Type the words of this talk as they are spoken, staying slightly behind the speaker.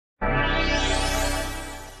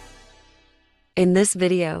In this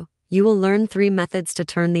video, you will learn 3 methods to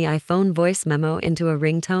turn the iPhone voice memo into a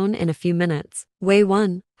ringtone in a few minutes. Way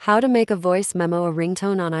 1. How to make a voice memo a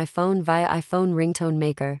ringtone on iPhone via iPhone Ringtone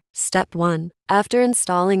Maker. Step 1. After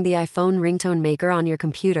installing the iPhone Ringtone Maker on your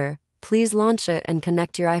computer, please launch it and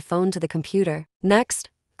connect your iPhone to the computer. Next,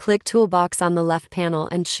 click Toolbox on the left panel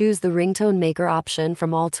and choose the Ringtone Maker option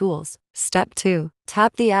from all tools. Step 2.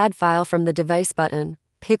 Tap the Add File from the Device button,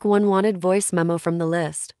 pick one wanted voice memo from the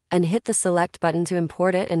list, and hit the Select button to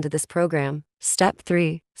import it into this program. Step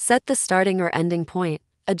 3. Set the starting or ending point,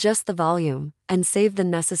 adjust the volume, and save the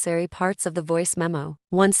necessary parts of the voice memo.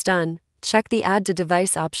 Once done, check the Add to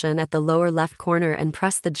Device option at the lower left corner and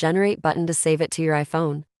press the Generate button to save it to your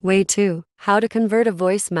iPhone. Way 2. How to convert a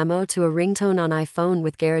voice memo to a ringtone on iPhone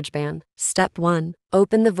with GarageBand. Step 1.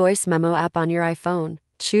 Open the Voice Memo app on your iPhone,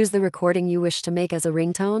 choose the recording you wish to make as a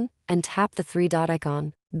ringtone, and tap the 3-dot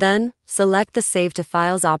icon. Then, select the Save to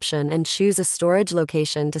Files option and choose a storage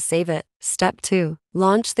location to save it. Step 2.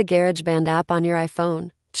 Launch the GarageBand app on your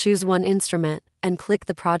iPhone, choose one instrument, and click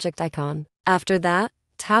the project icon. After that,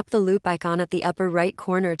 tap the loop icon at the upper right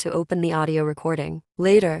corner to open the audio recording.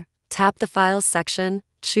 Later, tap the Files section,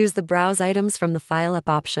 choose the Browse Items from the File Up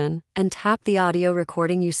option, and tap the audio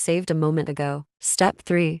recording you saved a moment ago. Step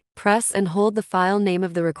 3. Press and hold the file name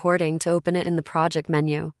of the recording to open it in the project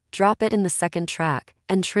menu. Drop it in the second track,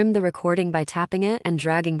 and trim the recording by tapping it and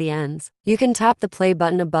dragging the ends. You can tap the play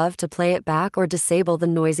button above to play it back or disable the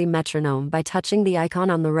noisy metronome by touching the icon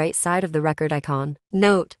on the right side of the record icon.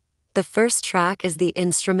 Note: the first track is the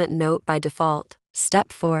instrument note by default.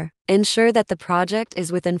 Step 4. Ensure that the project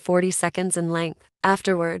is within 40 seconds in length.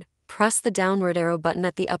 Afterward, press the downward arrow button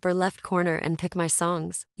at the upper left corner and pick My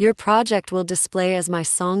Songs. Your project will display as My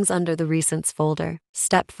Songs under the Recents folder.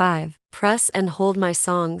 Step 5. Press and hold My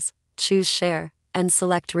Songs, choose Share, and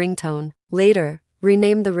select Ringtone. Later,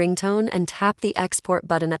 rename the ringtone and tap the Export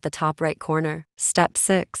button at the top right corner. Step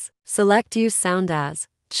 6. Select Use Sound As,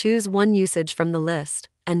 choose one usage from the list,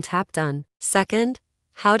 and tap Done. Second,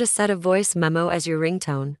 how to set a voice memo as your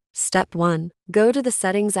ringtone. Step 1. Go to the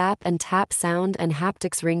Settings app and tap Sound and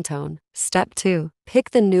Haptics Ringtone. Step 2.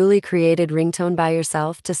 Pick the newly created ringtone by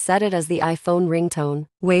yourself to set it as the iPhone ringtone.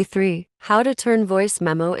 Way 3. How to turn voice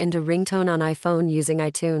memo into ringtone on iPhone using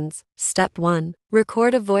iTunes. Step 1.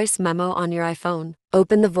 Record a voice memo on your iPhone.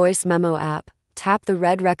 Open the Voice Memo app, tap the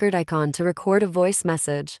red record icon to record a voice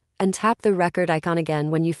message, and tap the record icon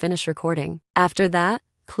again when you finish recording. After that,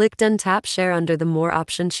 click Done. Tap Share under the More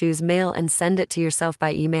option, choose Mail and send it to yourself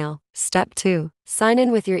by email. Step 2. Sign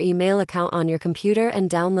in with your email account on your computer and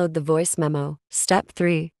download the voice memo. Step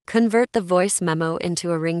 3. Convert the voice memo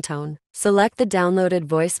into a ringtone. Select the downloaded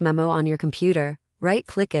voice memo on your computer,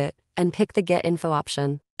 right-click it, and pick the Get Info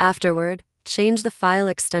option. Afterward, change the file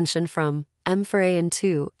extension from M4A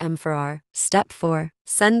into M4R. Step 4.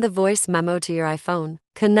 Send the voice memo to your iPhone.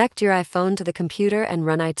 Connect your iPhone to the computer and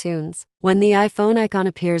run iTunes. When the iPhone icon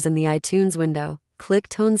appears in the iTunes window, click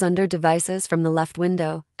Tones under Devices from the left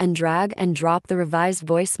window, and drag and drop the revised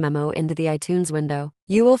voice memo into the iTunes window.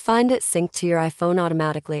 You will find it synced to your iPhone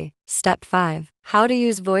automatically. Step 5. How to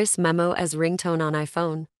use voice memo as ringtone on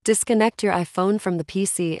iPhone. Disconnect your iPhone from the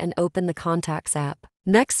PC and open the Contacts app.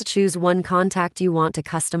 Next, choose one contact you want to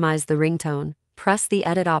customize the ringtone. Press the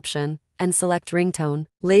Edit option, and select Ringtone.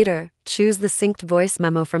 Later, choose the synced voice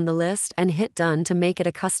memo from the list and hit Done to make it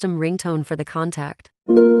a custom ringtone for the contact.